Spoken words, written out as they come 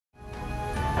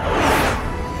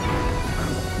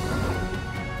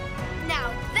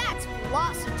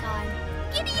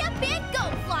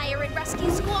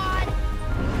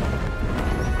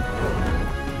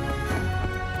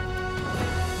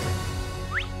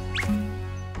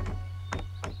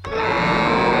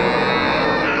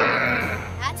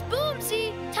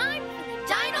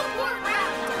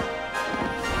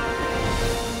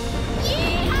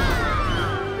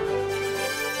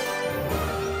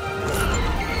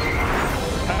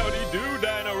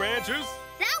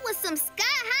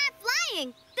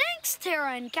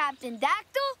Terra and Captain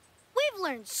Dactyl. We've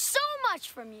learned so much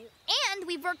from you. And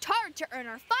we've worked hard to earn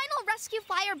our final Rescue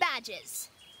Flyer badges.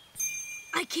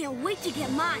 I can't wait to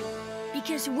get mine,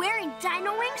 because wearing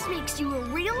dino wings makes you a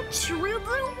real true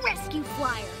blue rescue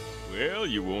flyer. Well,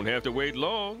 you won't have to wait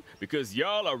long, because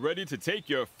y'all are ready to take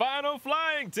your final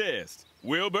flying test.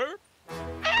 Wilbur?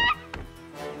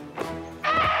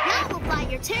 Now we'll fly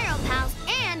your Terra pals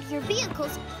and your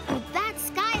vehicles through that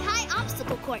sky-high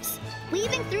obstacle course,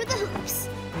 weaving through the hoops.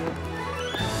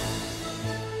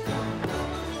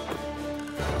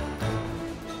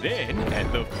 Then,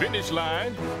 at the finish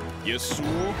line, you swoop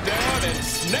down and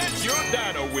snatch your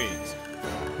dino wings.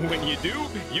 When you do,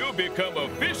 you'll become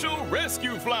official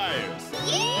rescue flyers.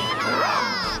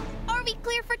 Yeah! Are we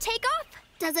clear for takeoff?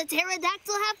 Does a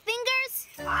pterodactyl have fingers?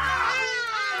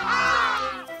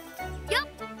 Yup,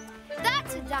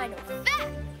 that's a dino fact.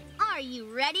 Are you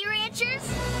ready, ranchers?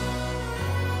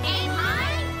 Aim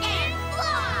high and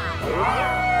fly!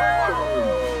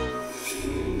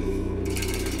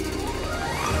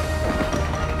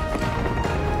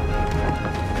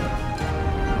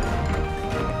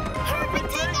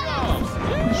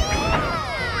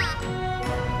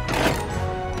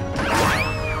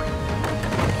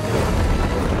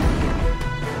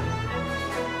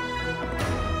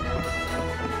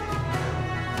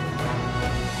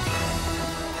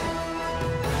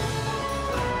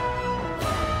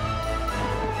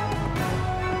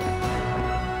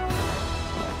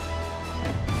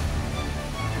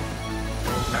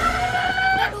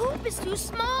 Too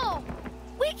small.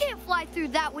 We can't fly through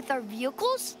that with our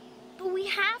vehicles. But we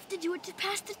have to do it to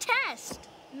pass the test.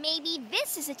 Maybe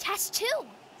this is a test too.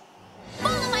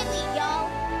 Follow my lead, y'all.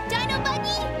 Dino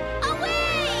buggy,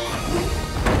 away!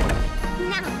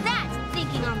 Now that's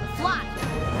thinking on the fly.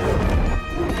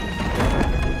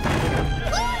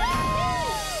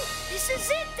 This is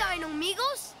it, Dino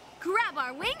Amigos. Grab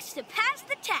our wings to pass